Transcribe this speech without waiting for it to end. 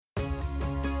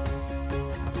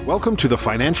Welcome to the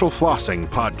Financial Flossing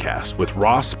Podcast with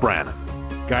Ross Brannan,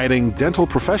 guiding dental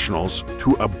professionals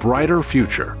to a brighter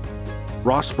future.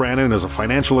 Ross Brannan is a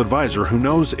financial advisor who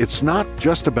knows it's not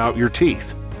just about your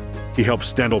teeth. He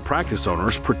helps dental practice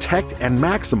owners protect and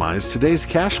maximize today's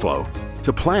cash flow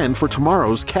to plan for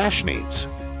tomorrow's cash needs.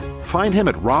 Find him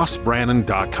at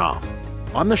rossbrannan.com.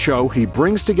 On the show, he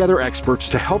brings together experts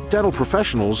to help dental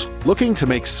professionals looking to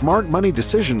make smart money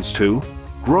decisions to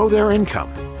grow their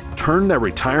income, turn their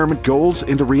retirement goals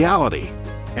into reality,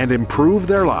 and improve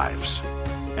their lives.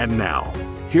 And now,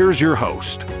 here's your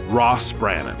host, Ross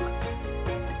Brannan.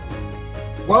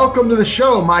 Welcome to the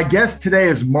show. My guest today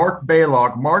is Mark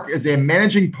Balog. Mark is a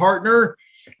managing partner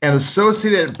and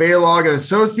associate at Balog &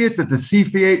 Associates. It's a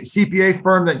CPA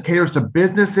firm that caters to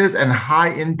businesses and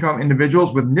high-income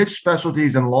individuals with niche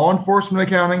specialties in law enforcement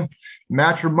accounting,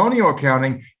 matrimonial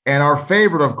accounting, and our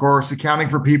favorite, of course, accounting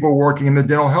for people working in the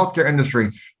dental healthcare industry.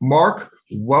 Mark,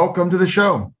 welcome to the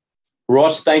show.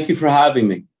 Ross, thank you for having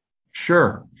me.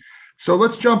 Sure. So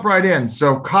let's jump right in.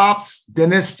 So cops,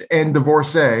 dentists, and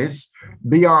divorcees,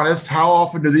 be honest, how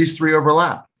often do these three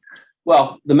overlap?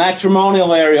 Well, the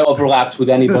matrimonial area overlaps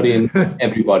with anybody and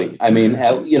everybody. I mean,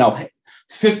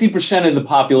 50% of the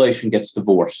population gets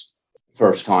divorced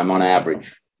first time on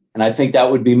average. And I think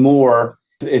that would be more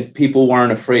if people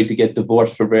weren't afraid to get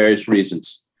divorced for various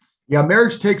reasons. Yeah,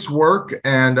 marriage takes work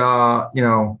and,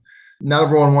 not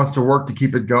everyone wants to work to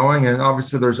keep it going. And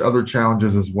obviously there's other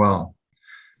challenges as well.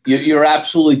 You're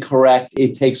absolutely correct.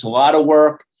 It takes a lot of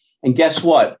work. And guess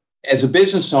what? As a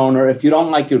business owner, if you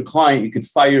don't like your client, you could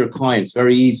fire your client. It's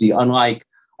very easy. Unlike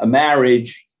a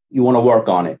marriage, you want to work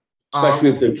on it, especially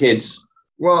if they're kids.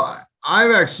 Well,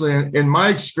 I've actually, in my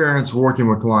experience working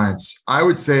with clients, I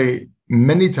would say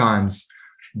many times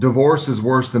divorce is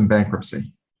worse than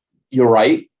bankruptcy. You're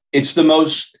right. It's the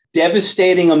most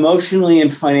devastating emotionally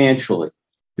and financially.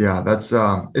 Yeah, that's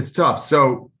it's tough.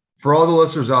 So for all the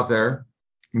listeners out there,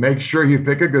 make sure you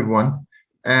pick a good one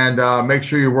and make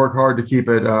sure you work hard to keep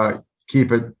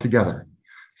it together.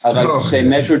 I'd like to say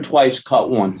measure twice, cut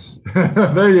once.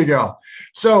 There you go.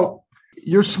 So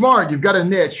you're smart. You've got a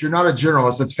niche. You're not a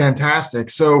generalist. That's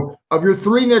fantastic. So of your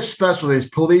three niche specialties,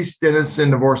 police, dentists,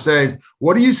 and divorcees,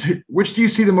 which do you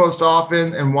see the most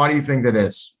often and why do you think that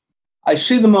is? I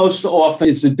see the most often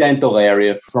is the dental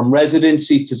area, from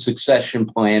residency to succession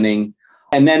planning,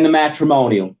 and then the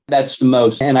matrimonial. That's the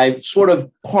most. And I've sort of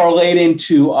parlayed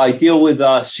into, I deal with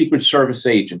Secret Service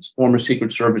agents, former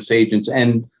Secret Service agents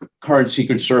and current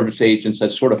Secret Service agents that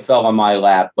sort of fell on my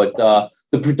lap. But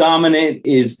the predominant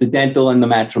is the dental and the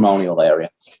matrimonial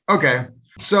area. Okay.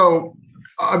 So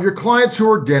of your clients who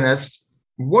are dentists,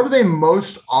 what do they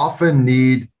most often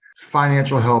need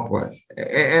financial help with?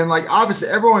 And obviously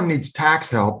everyone needs tax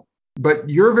help, but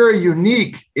you're very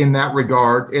unique in that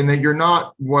regard, in that you're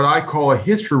not what I call a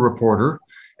history reporter.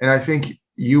 And I think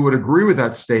you would agree with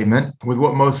that statement with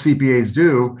what most CPAs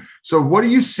do. So what do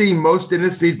you see most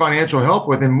dentists need financial help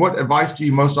with, and what advice do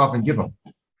you most often give them?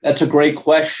 That's a great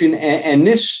question. And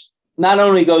this not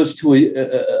only goes to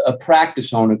a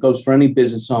practice owner, it goes for any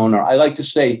business owner. I like to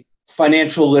say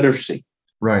financial literacy.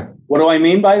 Right. What do I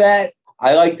mean by that?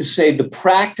 I like to say the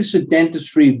practice of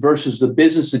dentistry versus the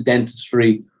business of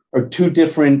dentistry are two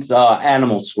different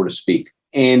animals, so to speak.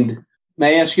 And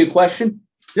may I ask you a question?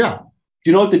 Yeah. Do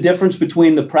you know what the difference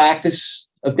between the practice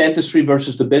of dentistry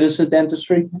versus the business of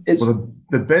dentistry is? Well,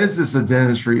 the business of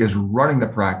dentistry is running the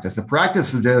practice. The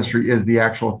practice of dentistry is the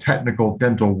actual technical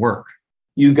dental work.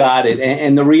 You got it.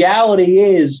 And the reality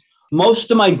is,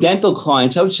 most of my dental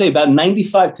clients, I would say about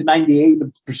 95 to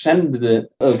 98%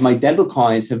 of my dental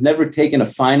clients have never taken a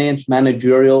finance,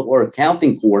 managerial, or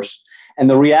accounting course. And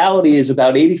the reality is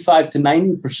about 85 to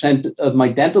 90% of my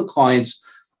dental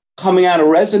clients coming out of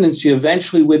residency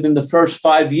eventually within the first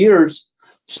 5 years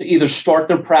either start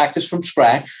their practice from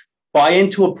scratch, buy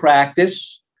into a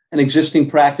practice, an existing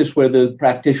practice where the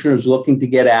practitioner is looking to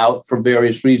get out for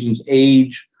various reasons,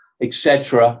 age,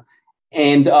 etc.,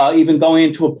 and even going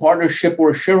into a partnership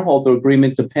or a shareholder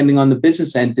agreement, depending on the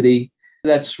business entity.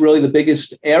 That's really the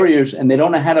biggest areas, and they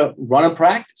don't know how to run a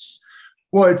practice.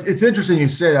 Well, it's interesting you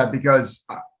say that, because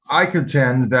I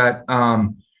contend that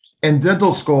in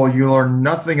dental school, you learn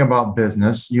nothing about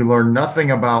business. You learn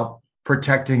nothing about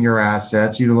protecting your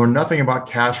assets. You learn nothing about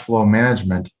cash flow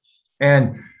management.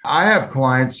 And I have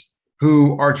clients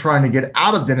who are trying to get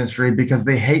out of dentistry because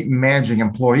they hate managing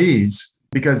employees,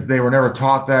 because they were never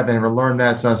taught that. They never learned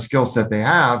that. It's not a skill set they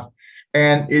have.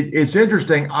 And it's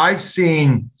interesting. I've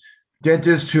seen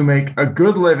dentists who make a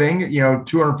good living,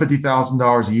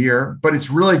 $250,000 a year, but it's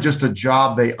really just a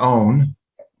job they own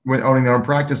when owning their own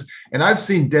practice. And I've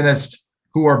seen dentists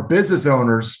who are business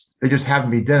owners They just happen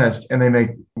to be dentists and they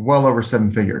make well over 7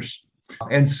 figures.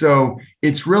 And so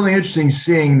it's really interesting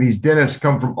seeing these dentists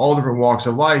come from all different walks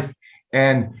of life,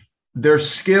 and their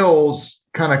skills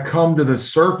kind of come to the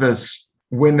surface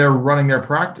when they're running their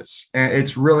practice. And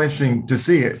it's really interesting to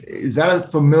see it. Is that a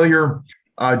familiar,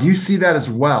 do you see that as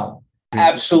well?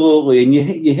 Absolutely. And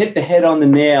you hit the head on the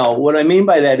nail. What I mean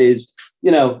by that is,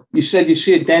 you said you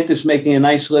see a dentist making a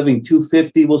nice living,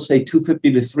 250, we'll say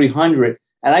 250 to 300.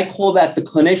 And I call that the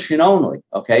clinician only.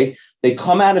 Okay. They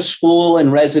come out of school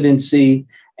and residency,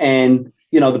 and,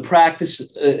 the practice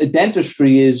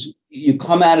dentistry is you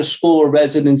come out of school or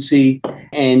residency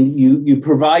and you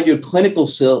provide your clinical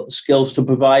skills to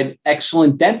provide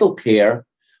excellent dental care.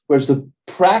 Whereas the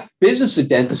business of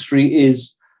dentistry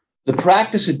is the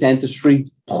practice of dentistry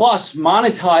plus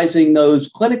monetizing those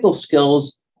clinical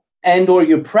skills and or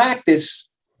your practice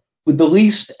with the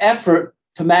least effort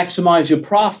to maximize your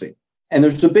profit. And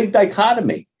there's a big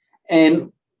dichotomy.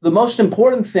 And the most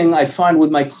important thing I find with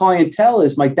my clientele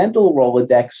is my dental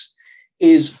Rolodex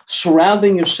is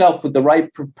surrounding yourself with the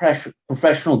right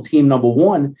professional team, number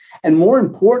one, and more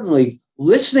importantly,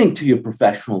 listening to your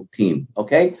professional team,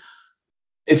 okay?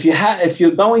 If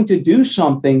you're going to do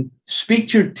something, speak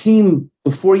to your team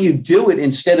before you do it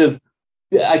instead of,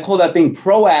 I call that being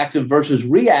proactive versus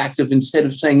reactive, instead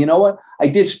of saying, you know what, I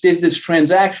just did this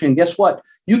transaction. Guess what?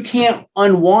 You can't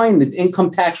unwind the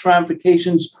income tax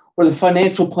ramifications or the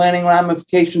financial planning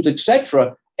ramifications, et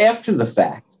cetera, after the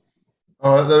fact.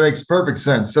 Oh, that makes perfect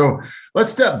sense. So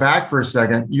let's step back for a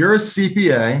second. You're a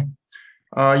CPA.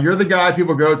 You're the guy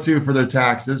people go to for their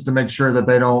taxes to make sure that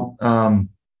they don't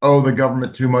owe the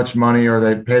government too much money or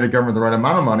they pay the government the right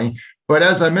amount of money. But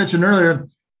as I mentioned earlier,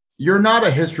 you're not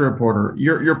a history reporter.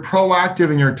 You're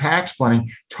proactive in your tax planning.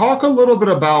 Talk a little bit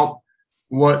about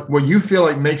what you feel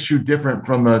like makes you different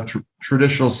from the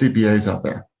traditional CPAs out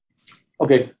there.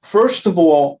 Okay. First of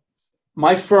all,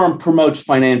 my firm promotes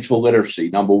financial literacy,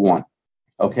 number one.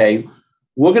 Okay.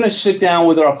 We're going to sit down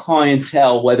with our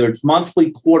clientele, whether it's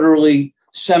monthly, quarterly,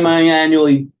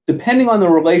 semi-annually, depending on the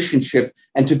relationship,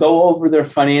 and to go over their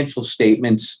financial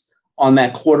statements on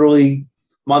that quarterly,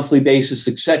 monthly basis,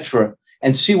 et cetera,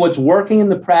 and see what's working in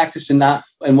the practice and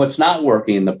what's not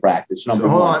working in the practice. Number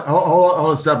one. Hold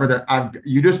on, stop right there.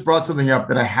 You just brought something up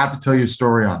that I have to tell you a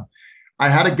story on. I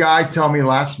had a guy tell me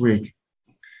last week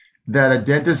that a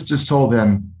dentist just told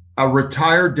him, a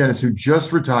retired dentist who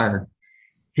just retired,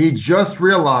 he just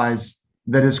realized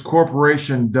that his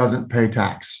corporation doesn't pay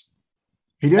tax.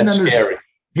 He didn't Scary.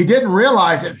 He didn't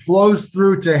realize it flows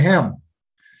through to him.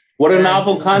 What a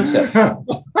novel concept.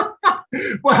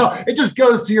 Well, it just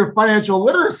goes to your financial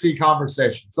literacy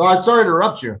conversation. So I'm sorry to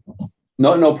interrupt you.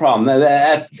 No problem.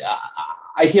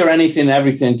 I hear anything and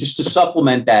everything. Just to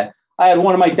supplement that, I had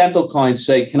one of my dental clients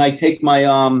say, can I take my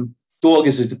dog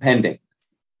as a dependent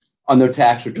on their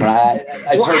tax return?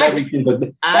 I've heard everything, but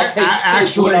that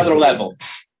takes to another level.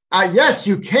 Yes,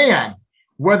 you can.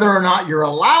 Whether or not you're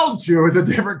allowed to is a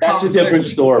different conversation. That's a different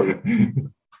story.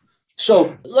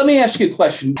 So let me ask you a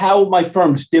question. How my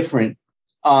firm's different?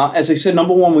 As I said,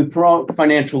 number one, we promote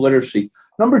financial literacy.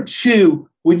 Number two,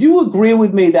 would you agree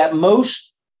with me that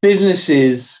most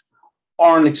businesses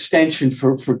are an extension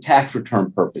for tax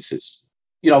return purposes?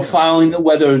 Filing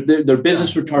whether their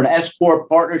business return, S corp,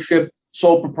 partnership,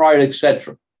 sole proprietor, et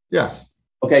cetera. Yes.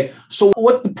 Okay. So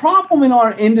what the problem in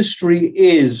our industry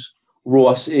is,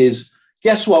 Ross, is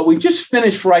guess what? We just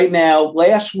finished right now.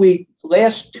 Last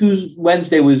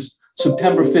Wednesday was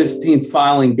September 15th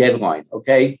filing deadline.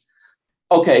 Okay.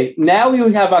 Now you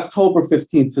have October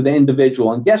 15th for the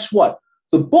individual. And guess what?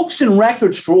 The books and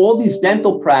records for all these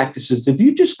dental practices, if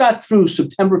you just got through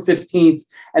September 15th,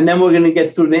 and then we're going to get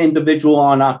through the individual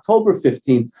on October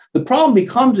 15th, the problem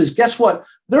becomes is, guess what?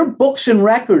 Their books and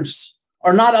records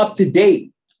are not up to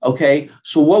date. Okay.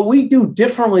 So what we do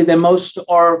differently than most of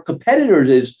our competitors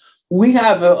is we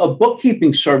have a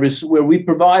bookkeeping service where we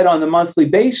provide on a monthly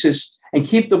basis and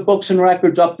keep the books and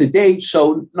records up to date.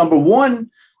 So number one,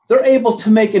 they're able to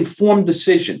make informed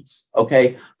decisions,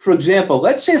 okay? For example,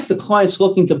 let's say if the client's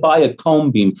looking to buy a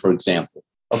cone beam, for example,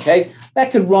 okay?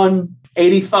 That could run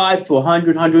 $85,000 to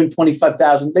 $100,000,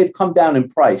 $125,000. They've come down in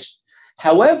price.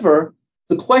 However,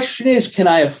 the question is, can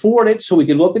I afford it? So we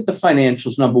can look at the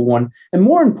financials, number one. And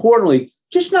more importantly,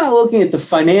 just not looking at the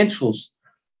financials.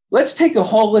 Let's take a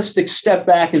holistic step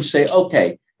back and say,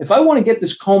 okay, if I want to get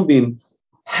this cone beam,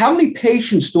 how many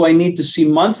patients do I need to see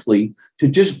monthly to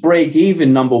just break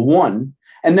even, number one?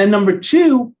 And then number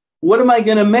two, what am I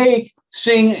going to make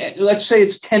seeing, let's say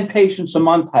it's 10 patients a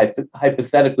month,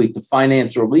 hypothetically, to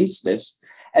finance or lease this.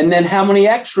 And then how many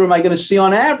extra am I going to see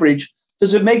on average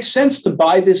does it make sense to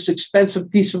buy this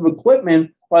expensive piece of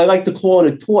equipment? Or I like to call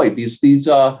it a toy, because these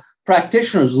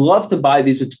practitioners love to buy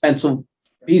these expensive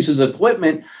pieces of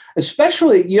equipment,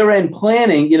 especially at year-end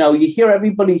planning. You know,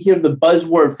 everybody hear the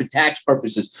buzzword for tax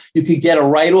purposes. You could get a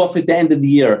write-off at the end of the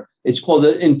year. It's called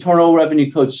the Internal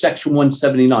Revenue Code Section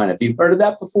 179. Have you heard of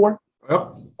that before?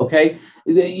 Yep. Okay.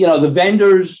 The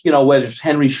vendors, whether it's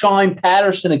Henry Schein,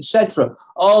 Patterson, et cetera.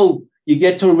 Oh, you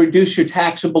get to reduce your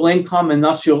taxable income and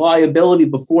thus your liability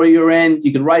before year end.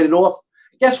 You can write it off.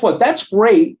 Guess what? That's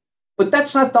great, but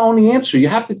that's not the only answer. You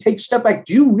have to take a step back.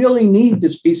 Do you really need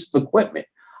this piece of equipment?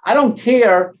 I don't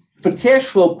care. For cash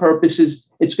flow purposes,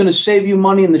 it's going to save you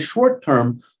money in the short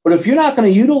term. But if you're not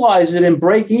going to utilize it and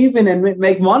break even and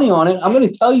make money on it, I'm going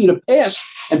to tell you to pass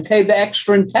and pay the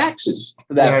extra in taxes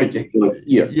for that particular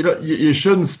year. You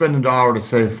shouldn't spend $1 to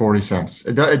save 40 cents.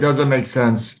 It doesn't make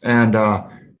sense. And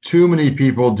too many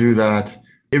people do that.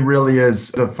 It really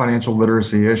is a financial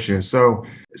literacy issue. So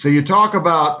you talk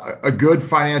about a good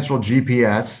financial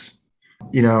GPS,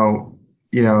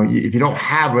 if you don't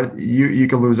have it, you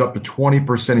can lose up to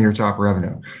 20% of your top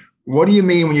revenue. What do you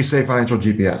mean when you say financial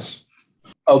GPS?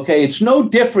 Okay, it's no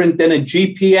different than a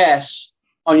GPS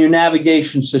on your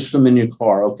navigation system in your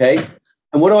car, okay?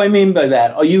 And what do I mean by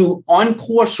that? Are you on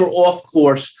course or off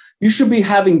course? You should be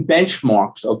having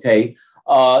benchmarks, okay?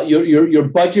 Your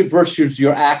budget versus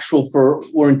your actual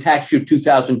we're in tax year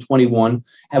 2021.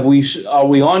 Are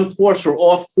we on course or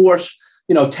off course?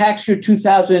 Tax year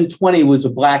 2020 was a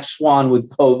black swan with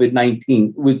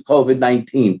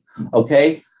COVID-19.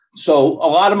 Okay. So a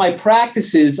lot of my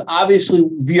practices obviously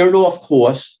veered off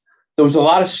course. There was a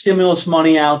lot of stimulus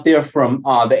money out there, from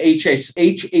the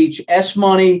HHS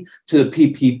money to the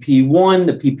PPP1,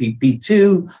 the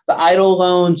PPP2, the EIDL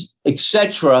loans,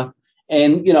 etc.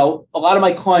 And, a lot of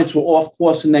my clients were off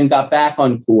course and then got back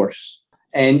on course.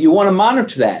 And you want to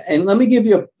monitor that. And let me give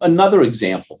you another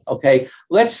example, okay?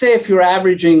 Let's say if you're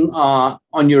averaging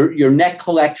on your net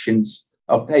collections,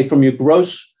 okay, from your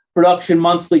gross production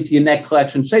monthly to your net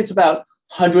collection, say it's about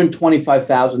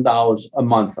 $125,000 a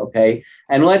month, okay?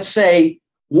 And let's say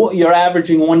you're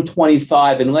averaging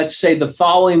 125, and let's say the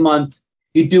following month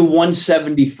you do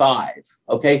 175,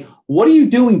 okay? What are you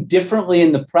doing differently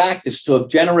in the practice to have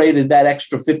generated that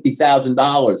extra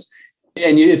 $50,000?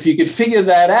 And if you could figure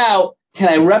that out, can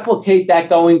I replicate that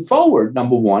going forward,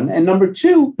 number one? And number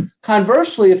two,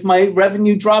 conversely, if my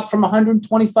revenue dropped from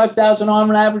 125,000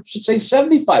 on average to say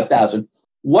 75,000,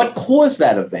 what caused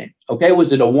that event? Okay,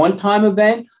 was it a one-time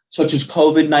event such as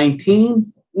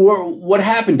COVID-19, or what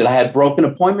happened? Did I have broken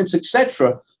appointments,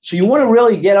 etc.? So you want to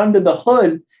really get under the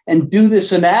hood and do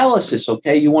this analysis.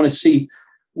 Okay, you want to see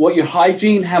what your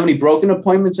hygiene, how many broken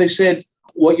appointments I said,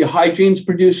 what your hygiene's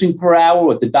producing per hour,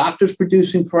 what the doctor's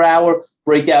producing per hour,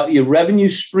 break out your revenue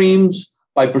streams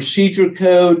by procedure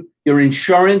code, your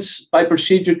insurance by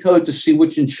procedure code to see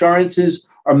which insurances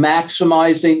are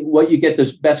maximizing what you get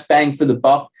the best bang for the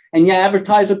buck, and you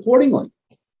advertise accordingly.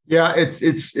 Yeah,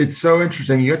 it's so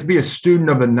interesting. You have to be a student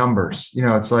of the numbers.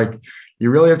 It's like you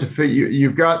really have to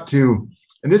you've got to,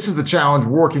 and this is the challenge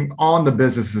working on the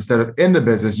business instead of in the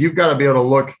business. You've got to be able to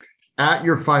look at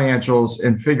your financials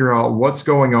and figure out what's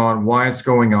going on, why it's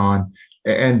going on,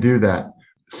 and do that.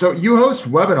 So you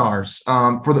host webinars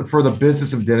for the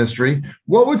business of dentistry.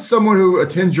 What would someone who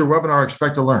attends your webinar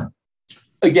expect to learn?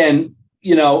 Again,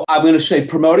 I'm going to say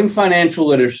promoting financial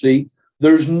literacy.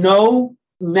 There's no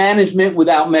management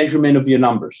without measurement of your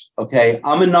numbers. Okay.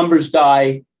 I'm a numbers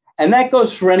guy, and that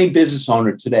goes for any business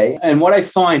owner today. And what I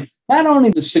find, not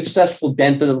only the successful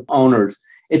dental owners,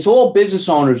 it's all business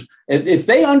owners. If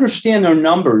they understand their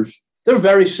numbers, they're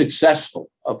very successful,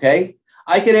 okay?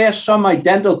 I could ask some of my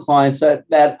dental clients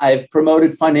that I've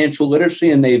promoted financial literacy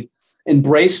and they've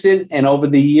embraced it and over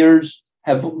the years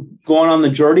have gone on the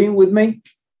journey with me.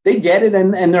 They get it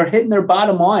and they're hitting their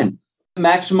bottom line,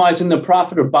 maximizing their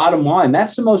profit or bottom line.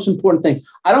 That's the most important thing.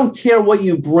 I don't care what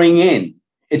you bring in.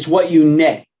 It's what you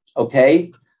net,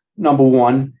 okay? Number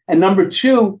one. And number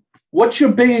two, what's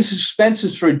your biggest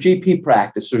expenses for a GP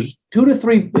practice? There's 2 to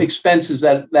 3 expenses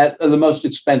that are the most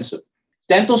expensive.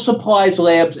 Dental supplies,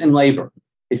 labs, and labor.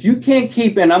 If you can't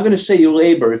keep, and I'm going to say your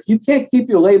labor, if you can't keep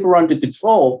your labor under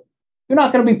control, you're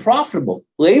not going to be profitable.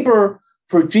 Labor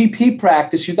for a GP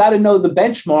practice, you got to know the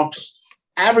benchmarks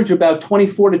average about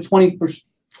 24 to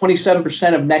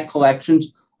 27% of net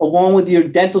collections, along with your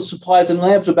dental supplies and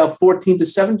labs, about 14 to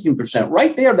 17%.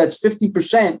 Right there, that's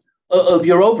 50% of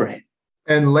your overhead.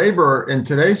 And labor in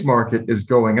today's market is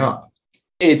going up.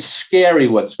 It's scary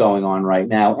what's going on right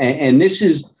now. And this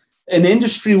is an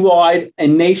industry-wide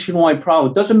and nationwide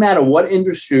problem. It doesn't matter what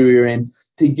industry you're in.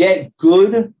 To get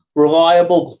good,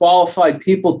 reliable, qualified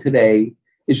people today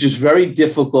is just very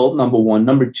difficult, number one.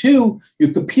 Number two,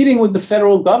 you're competing with the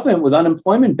federal government with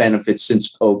unemployment benefits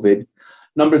since COVID.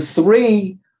 Number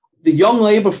three, the young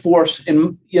labor force,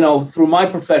 and through my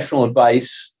professional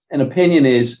advice and opinion,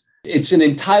 is it's an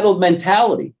entitled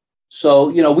mentality. So,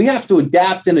 we have to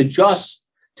adapt and adjust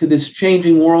to this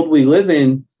changing world we live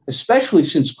in, especially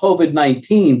since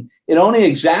COVID-19. It only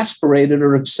exacerbated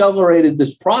or accelerated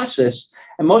this process.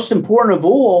 And most important of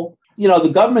all,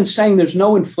 the government's saying there's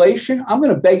no inflation. I'm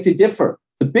going to beg to differ.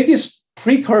 The biggest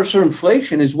precursor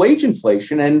inflation is wage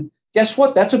inflation. And guess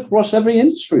what? That's across every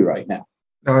industry right now.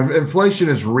 No, inflation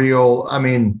is real. I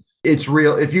mean, it's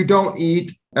real. If you don't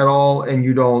eat at all and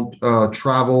you don't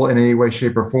travel in any way,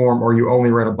 shape, or form, or you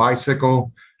only ride a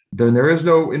bicycle, then there is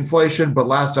no inflation. But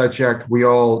last I checked, we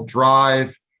all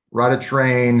drive, ride a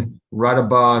train, ride a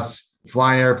bus,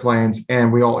 fly in airplanes,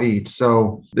 and we all eat.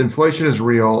 So the inflation is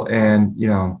real. And,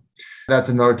 that's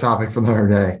another topic for another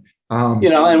day.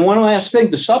 And one last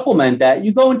thing to supplement that,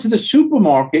 you go into the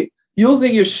supermarket, you look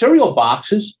at your cereal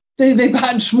boxes, they've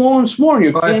gotten smaller and smaller.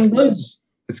 Your canned goods.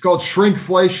 It's called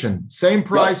shrinkflation. Same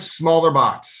price, right. Smaller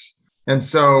box. And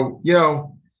so,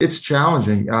 it's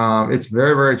challenging. It's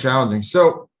very, very challenging.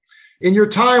 So in your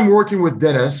time working with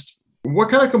dentists, what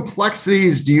kind of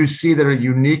complexities do you see that are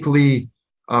uniquely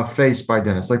faced by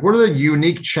dentists? Like, what are the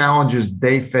unique challenges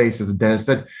they face as a dentist?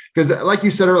 Because like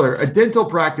you said earlier, a dental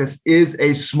practice is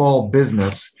a small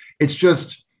business. It's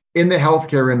just in the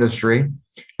healthcare industry,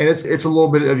 and it's a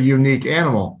little bit of a unique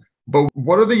animal. But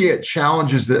what are the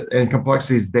challenges and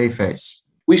complexities they face?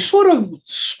 We sort of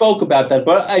spoke about that,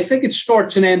 but I think it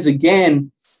starts and ends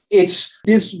again. It's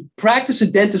this practice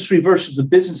of dentistry versus the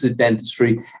business of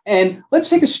dentistry. And let's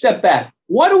take a step back.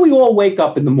 Why do we all wake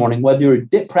up in the morning, whether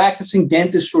you're practicing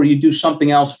dentist or you do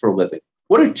something else for a living?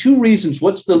 What are two reasons?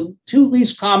 What's the two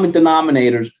least common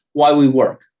denominators why we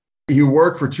work? You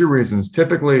work for two reasons.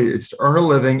 Typically, it's to earn a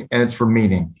living and it's for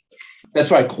meaning.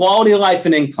 That's right. Quality of life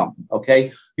and income.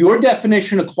 Okay. Your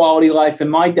definition of quality of life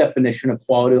and my definition of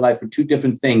quality of life are two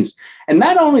different things. And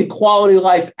not only quality of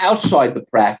life outside the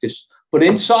practice, but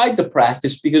inside the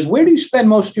practice, because where do you spend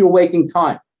most of your waking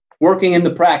time? Working in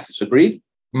the practice. Agreed?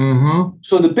 Mm-hmm.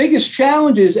 So the biggest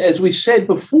challenge is, as we said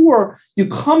before, you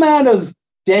come out of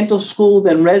dental school,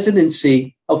 then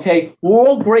residency. Okay. We're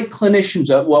all great clinicians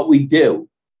at what we do.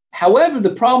 However,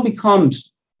 the problem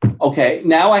becomes, okay,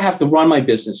 now I have to run my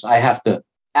business. I have to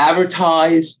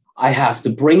advertise. I have to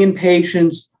bring in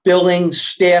patients, billing,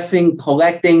 staffing,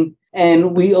 collecting.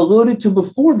 And we alluded to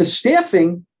before the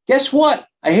staffing. Guess what?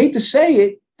 I hate to say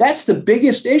it. That's the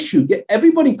biggest issue.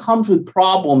 Everybody comes with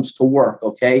problems to work.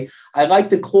 Okay. I like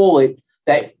to call it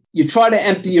that you try to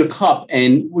empty your cup,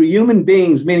 and we're human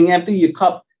beings, meaning empty your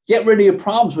cup, get rid of your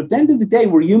problems. But at the end of the day,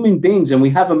 we're human beings and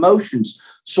we have emotions.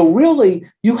 So really,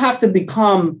 you have to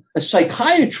become a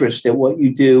psychiatrist at what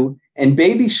you do and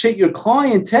babysit your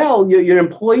clientele, your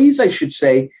employees, I should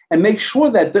say, and make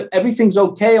sure that everything's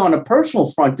okay on a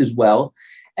personal front as well.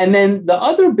 And then the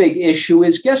other big issue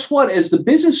is, guess what? As the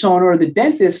business owner or the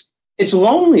dentist, it's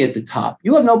lonely at the top.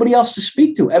 You have nobody else to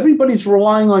speak to. Everybody's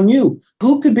relying on you.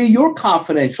 Who could be your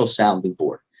confidential sounding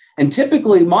board? And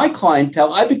typically, my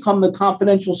clientele, I become the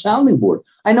confidential sounding board.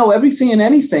 I know everything and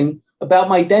anything about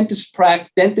my dentist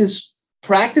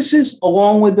practices,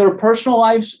 along with their personal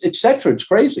lives, et cetera. It's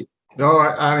crazy. No,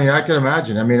 I mean, I can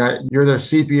imagine. I mean, you're their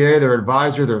CPA, their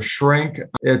advisor, their shrink.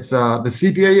 It's the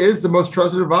CPA is the most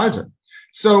trusted advisor.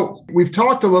 So we've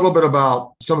talked a little bit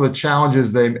about some of the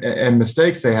challenges and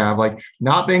mistakes they have, like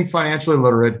not being financially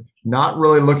literate, not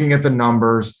really looking at the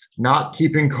numbers, not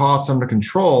keeping costs under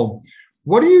control.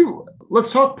 Let's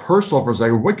talk personal for a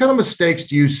second. What kind of mistakes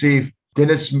do you see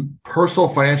personal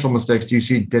financial mistakes do you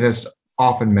see dentists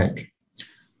often make?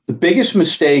 The biggest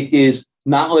mistake is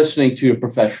not listening to your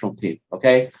professional team.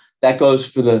 Okay. That goes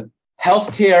for the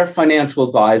healthcare financial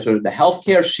advisor, the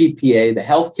healthcare CPA, the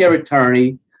healthcare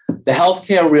attorney, the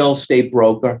healthcare real estate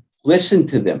broker. Listen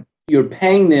to them. You're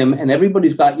paying them and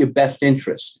everybody's got your best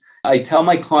interest. I tell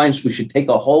my clients we should take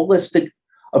a holistic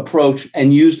approach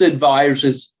and use the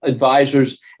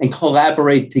advisors and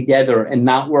collaborate together and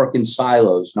not work in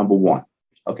silos, number one.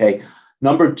 Okay.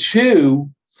 Number two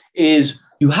is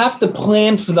you have to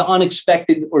plan for the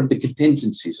unexpected or the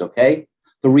contingencies. Okay.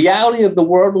 The reality of the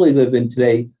world we live in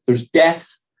today, there's death,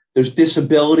 there's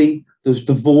disability, there's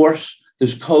divorce,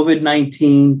 there's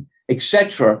COVID-19, et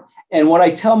cetera. And what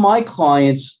I tell my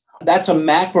clients, that's a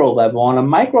macro level. On a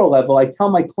micro level, I tell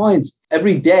my clients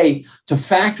every day to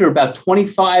factor about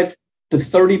 25 to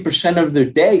 30% of their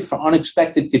day for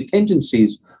unexpected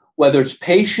contingencies, whether it's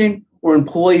patient or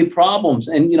employee problems.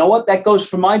 And you know what? That goes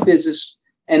for my business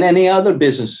and any other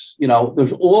business,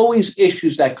 there's always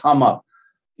issues that come up.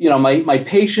 My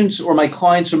patient's or my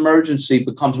client's emergency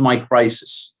becomes my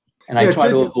crisis. And I try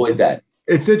to avoid that.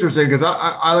 It's interesting because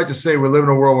I like to say we live in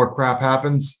a world where crap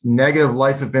happens. Negative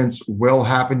life events will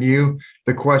happen to you.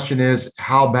 The question is,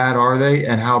 how bad are they,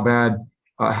 and how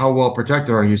well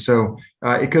protected are you? So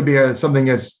it could be something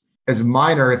as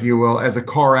minor, if you will, as a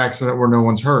car accident where no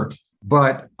one's hurt.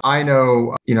 But I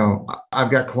know,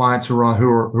 I've got clients who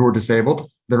are disabled.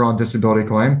 They're on disability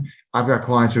claim. I've got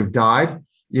clients who've died.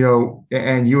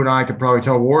 And you and I could probably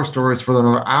tell war stories for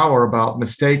another hour about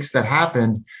mistakes that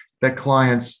happened that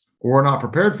clients were not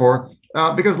prepared for,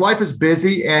 because life is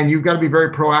busy and you've got to be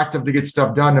very proactive to get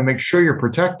stuff done to make sure you're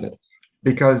protected,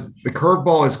 because the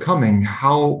curveball is coming.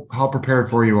 How prepared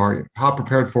for you are you? How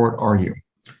prepared for it are you?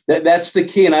 That's the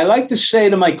key. And I like to say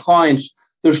to my clients,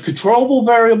 there's controllable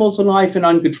variables in life and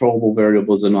uncontrollable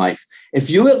variables in life. If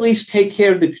you at least take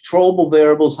care of the controllable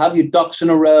variables, have your ducks in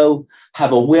a row,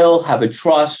 have a will, have a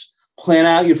trust, plan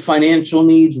out your financial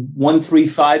needs, 1, 3,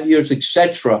 5 years,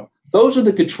 etc. Those are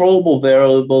the controllable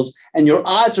variables, and your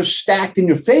odds are stacked in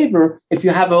your favor if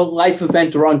you have a life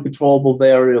event or uncontrollable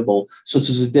variable, such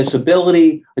as a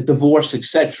disability, a divorce,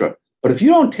 etc. But if you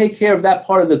don't take care of that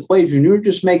part of the equation, you're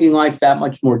just making life that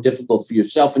much more difficult for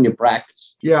yourself and your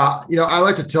practice. Yeah. I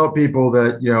like to tell people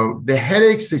that, the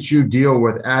headaches that you deal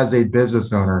with as a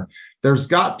business owner, there's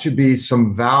got to be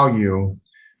some value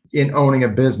in owning a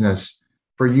business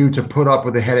for you to put up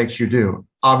with the headaches you do.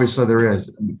 Obviously, there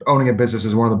is. Owning a business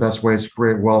is one of the best ways to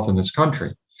create wealth in this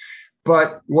country.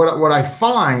 But what I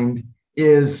find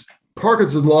is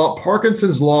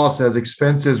Parkinson's law says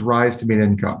expenses rise to meet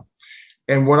income.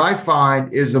 And what I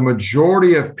find is a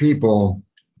majority of people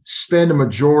spend a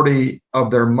majority of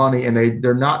their money, and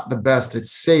they're not the best at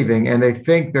saving, and they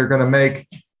think they're going to make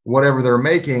whatever they're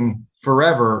making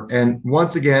forever. And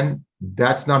once again,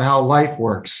 that's not how life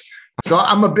works. So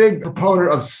I'm a big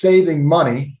proponent of saving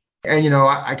money. And,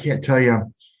 I can't tell you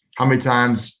how many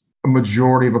times a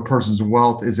majority of a person's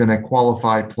wealth is in a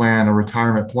qualified plan, a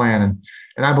retirement plan.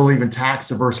 And I believe in tax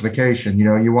diversification.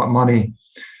 You want money.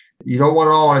 You don't want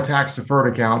it all in a tax deferred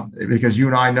account, because you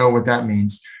and I know what that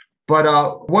means.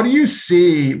 But what do you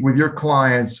see with your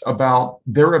clients about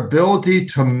their ability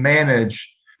to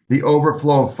manage the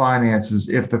overflow of finances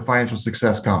if the financial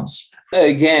success comes?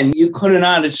 Again, you could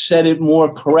not have said it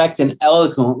more correct and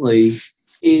eloquently.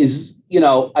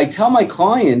 I tell my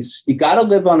clients, you got to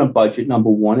live on a budget, number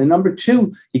one. And number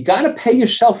two, you got to pay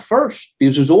yourself first,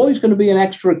 because there's always going to be an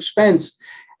extra expense.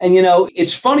 And,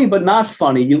 it's funny, but not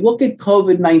funny. You look at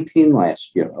COVID-19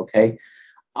 last year, okay?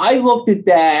 I looked at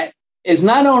that as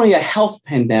not only a health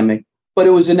pandemic, but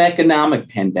it was an economic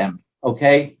pandemic,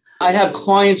 okay? I have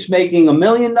clients making $1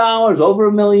 million,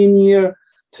 over $1 million a year,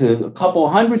 to a couple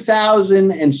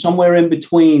 $100,000 and somewhere in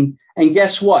between. And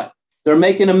guess what? They're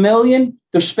making $1 million,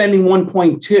 they're spending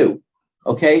 1.2.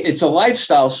 Okay. It's a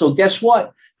lifestyle. So guess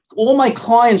what? All my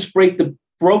clients broke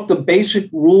the basic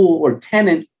rule or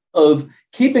tenet of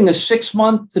keeping a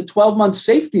 6-month to 12-month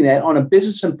safety net on a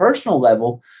business and personal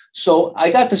level. So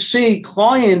I got to see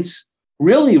clients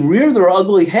really rear their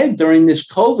ugly head during this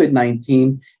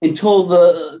COVID-19 until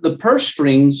the purse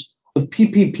strings of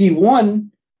PPP-1,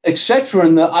 et cetera,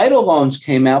 and the EIDL loans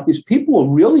came out, because people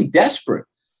were really desperate.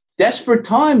 Desperate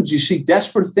times, you see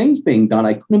desperate things being done.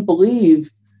 I couldn't believe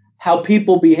how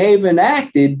people behave and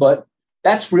acted, but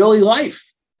that's really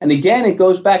life. And again, it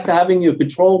goes back to having your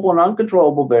controllable and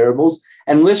uncontrollable variables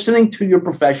and listening to your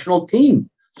professional team,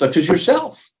 such as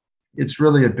yourself. It's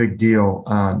really a big deal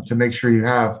to make sure you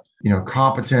have,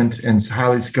 competent and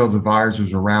highly skilled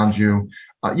advisors around you.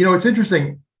 It's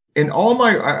interesting.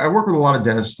 I work with a lot of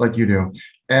dentists like you do,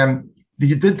 and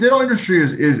the dental industry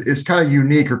is kind of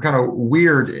unique or kind of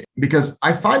weird, because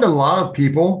I find a lot of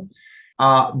people,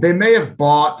 they may have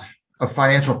bought a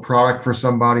financial product for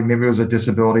somebody. Maybe it was a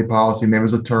disability policy, maybe it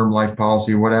was a term life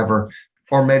policy, whatever,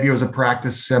 or maybe it was a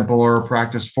Practice Simple or a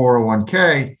Practice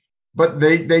 401k. But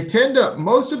they tend to,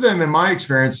 most of them, in my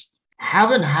experience,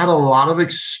 haven't had a lot of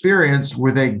experience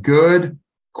with a good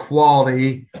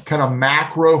quality kind of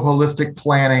macro holistic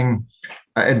planning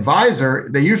advisor.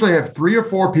 They usually have 3 or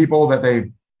 4 people that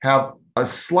they have a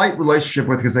slight relationship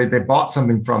with because they bought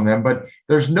something from them, but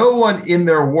there's no one in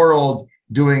their world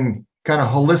doing kind of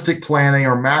holistic planning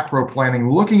or macro planning,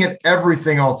 looking at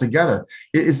everything all together.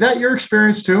 Is that your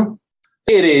experience too?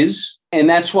 It is. And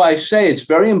that's why I say it's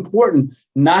very important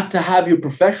not to have your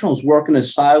professionals work in a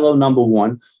silo, number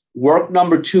one, work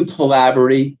number two,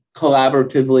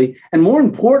 collaboratively. And more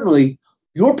importantly,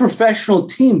 your professional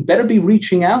team better be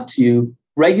reaching out to you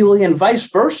regularly and vice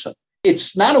versa.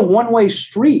 It's not a one-way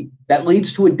street that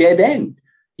leads to a dead end.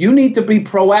 You need to be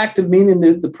proactive, meaning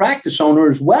the practice owner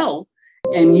as well,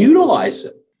 and utilize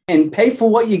it and pay for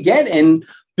what you get and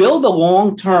build a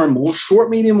long-term, short,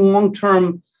 medium,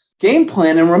 long-term game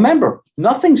plan. And remember,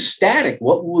 nothing's static.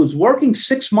 What was working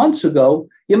 6 months ago,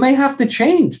 you may have to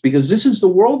change because this is the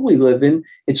world we live in.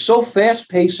 It's so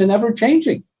fast-paced and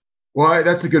ever-changing. Well,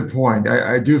 that's a good point.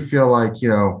 I do feel like,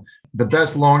 the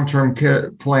best long-term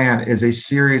plan is a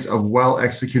series of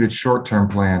well-executed short-term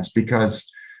plans because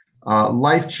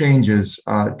life changes.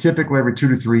 Typically every 2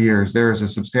 to 3 years, there is a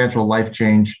substantial life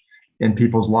change in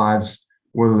people's lives,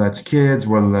 whether that's kids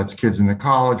in the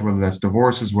college, whether that's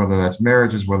divorces, whether that's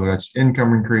marriages, whether that's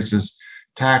income increases,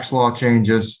 tax law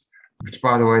changes, which,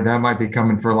 by the way, that might be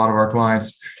coming for a lot of our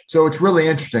clients. So it's really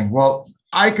interesting. Well,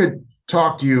 I could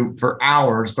talk to you for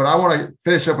hours, but I want to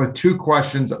finish up with 2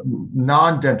 questions,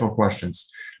 non-dental questions.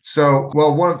 So,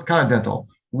 one is kind of dental.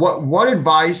 What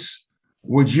advice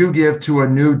would you give to a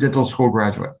new dental school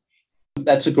graduate?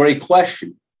 That's a great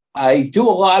question. I do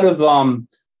a lot of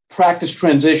practice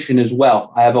transition as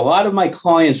well. I have a lot of my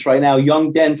clients right now,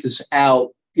 young dentists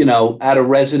out of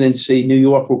residency. New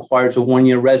York requires a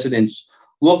 1-year residence,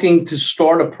 looking to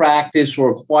start a practice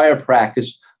or acquire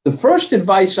practice. The first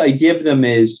advice I give them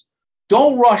is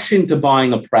don't rush into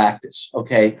buying a practice,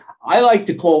 okay? I like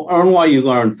to call earn while you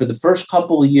learn for the first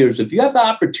couple of years. If you have the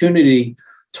opportunity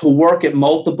to work at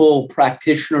multiple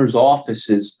practitioners'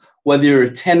 offices, whether you're a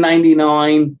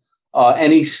 1099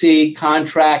 NEC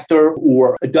contractor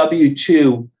or a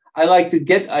W-2,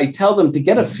 I tell them to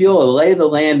get a feel, a lay of the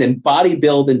land, and body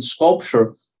build and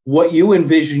sculpture what you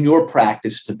envision your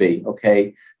practice to be,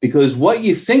 okay? Because what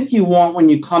you think you want when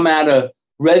you come out of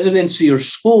residency or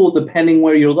school, depending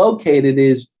where you're located,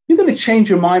 is you're going to change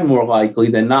your mind more likely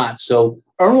than not. So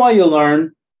earn while you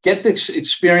learn, get the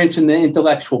experience in the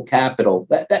intellectual capital.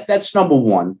 That's number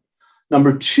 1.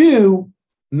 Number 2,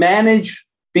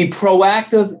 be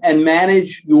proactive and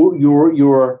manage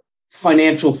your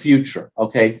financial future,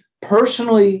 okay?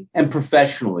 Personally and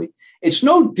professionally. It's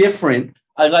no different.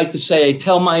 I like to say, I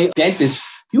tell my dentists,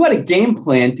 you had a game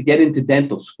plan to get into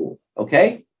dental school,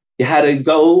 okay? You had to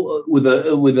go with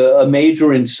a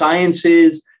major in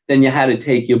sciences, then you had to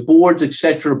take your boards, et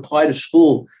cetera, apply to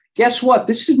school. Guess what?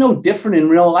 This is no different in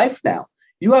real life now.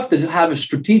 You have to have a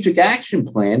strategic action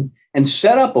plan and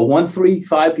set up a 1, 3,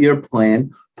 5-year plan,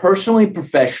 personally,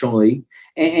 professionally,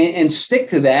 and stick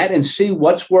to that and see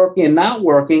what's working and not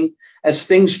working as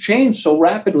things change so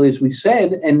rapidly, as we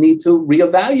said, and need to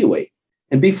reevaluate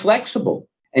and be flexible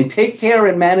and take care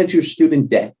and manage your student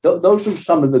debt. Those are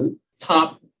some of the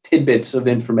top tidbits of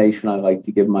information I like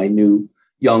to give my new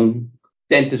young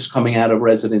dentists coming out of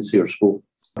residency or school.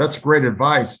 That's great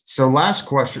advice. So last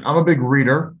question. I'm a big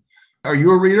reader. Are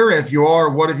you a reader? If you are,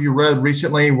 what have you read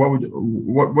recently?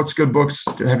 What's good books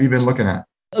have you been looking at?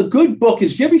 A good book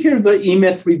is, do you ever hear the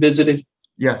E-Myth Revisited?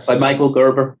 Yes. By Michael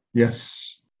Gerber?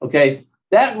 Yes. Okay.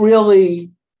 That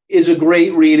really is a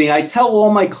great reading. I tell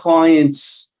all my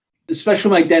clients,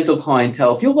 especially my dental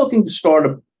clientele, if you're looking to start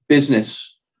a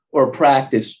business or a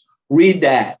practice, read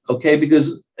that, okay?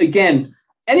 Because again,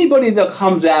 anybody that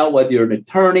comes out, whether you're an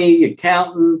attorney,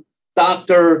 accountant,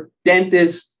 doctor,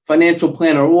 dentist, financial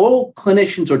planner, all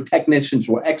clinicians or technicians,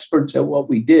 we're experts at what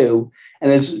we do.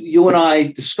 And as you and I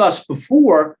discussed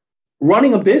before,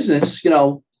 running a business,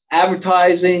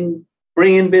 advertising,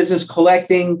 bringing business,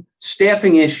 collecting,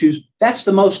 staffing issues, that's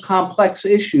the most complex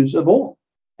issues of all.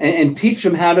 And teach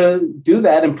them how to do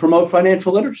that and promote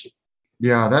financial literacy.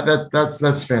 Yeah,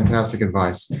 that's fantastic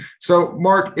advice. So,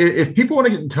 Mark, if people want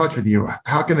to get in touch with you,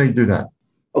 how can they do that?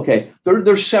 Okay,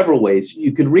 there's several ways.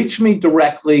 You could reach me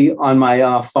directly on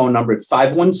my phone number at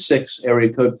 516,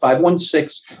 area code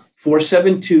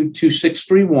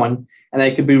 516-472-2631, and I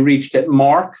could be reached at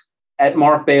Mark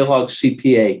Balog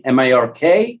CPA,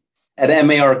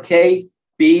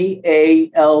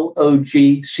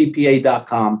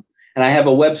 MarkBalogCPA.com, and I have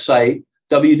a website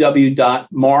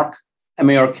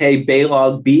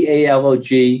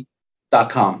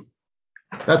www.markbalog.com.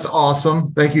 That's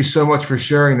awesome. Thank you so much for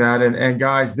sharing that. And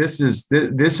guys, this is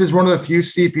one of the few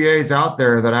CPAs out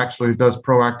there that actually does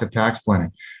proactive tax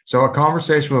planning. So a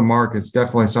conversation with Mark is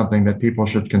definitely something that people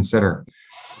should consider.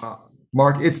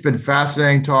 Mark, it's been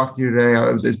fascinating talking to you today.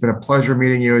 It's been a pleasure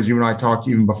meeting you, as you and I talked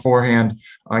even beforehand.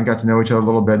 I got to know each other a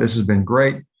little bit. This has been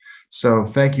great. So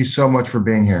thank you so much for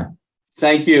being here.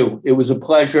 Thank you. It was a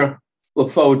pleasure. Look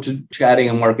forward to chatting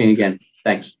and working again.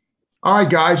 Thanks. All right,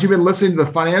 guys, you've been listening to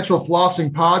the Financial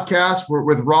Flossing Podcast. We're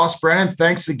with Ross Brannan.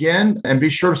 Thanks again, and be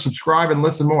sure to subscribe and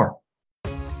listen more.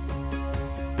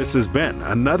 This has been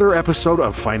another episode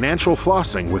of Financial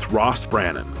Flossing with Ross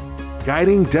Brannan,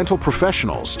 guiding dental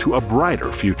professionals to a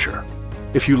brighter future.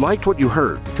 If you liked what you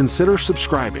heard, consider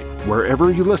subscribing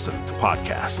wherever you listen to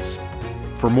podcasts.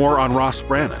 For more on Ross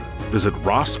Brannan, visit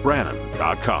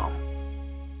rossbrannan.com.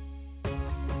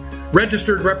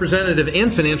 Registered representative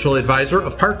and financial advisor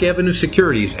of Park Avenue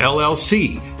Securities,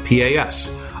 LLC, PAS,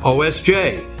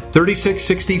 OSJ,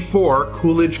 3664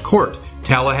 Coolidge Court,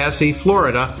 Tallahassee,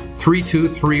 Florida,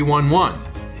 32311,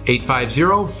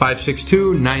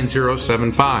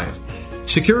 850-562-9075.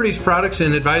 Securities products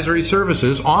and advisory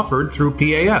services offered through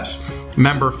PAS.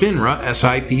 Member FINRA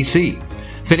SIPC.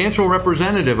 Financial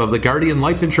representative of the Guardian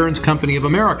Life Insurance Company of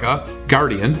America,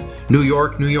 Guardian, New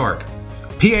York, New York.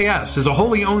 PAS is a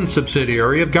wholly owned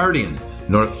subsidiary of Guardian.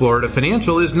 North Florida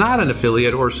Financial is not an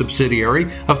affiliate or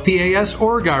subsidiary of PAS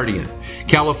or Guardian.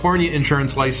 California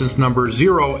Insurance License Number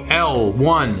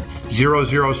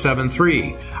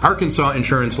 0L10073. Arkansas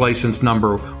Insurance License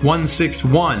Number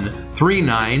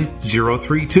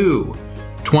 161-39032.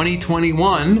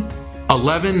 2021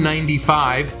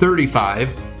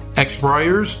 119535.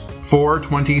 Expires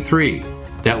 423.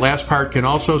 That last part can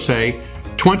also say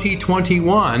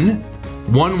 2021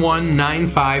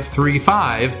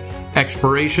 119535.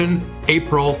 Expiration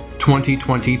April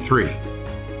 2023.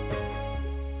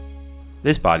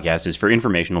 This podcast is for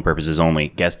informational purposes only.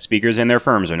 Guest speakers and their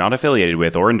firms are not affiliated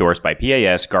with or endorsed by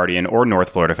PAS, Guardian, or North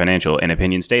Florida Financial, and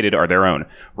opinions stated are their own.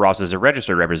 Ross is a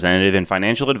registered representative and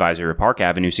financial advisor of Park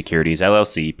Avenue Securities,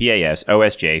 LLC, PAS,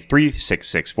 OSJ,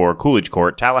 3664 Coolidge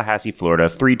Court, Tallahassee, Florida,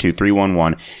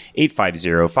 32311,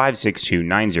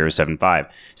 850-562-9075.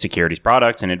 Securities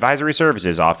products and advisory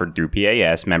services offered through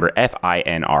PAS, member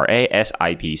FINRA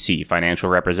SIPC, financial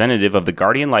representative of the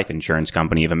Guardian Life Insurance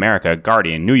Company of America,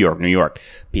 Guardian, New York, New York.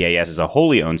 PAS is a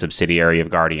wholly owned subsidiary of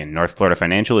Guardian. North Florida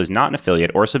Financial is not an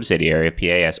affiliate or subsidiary of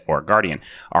PAS or Guardian.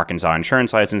 Arkansas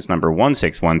Insurance License Number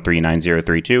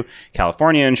 161-39032.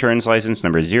 California Insurance License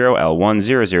Number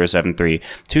 0L10073.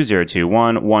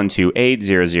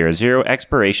 2021-128000.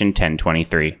 Expiration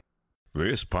 1023.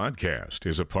 This podcast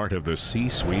is a part of the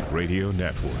C-Suite Radio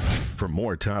Network. For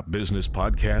more top business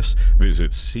podcasts,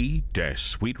 visit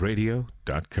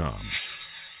c-suiteradio.com.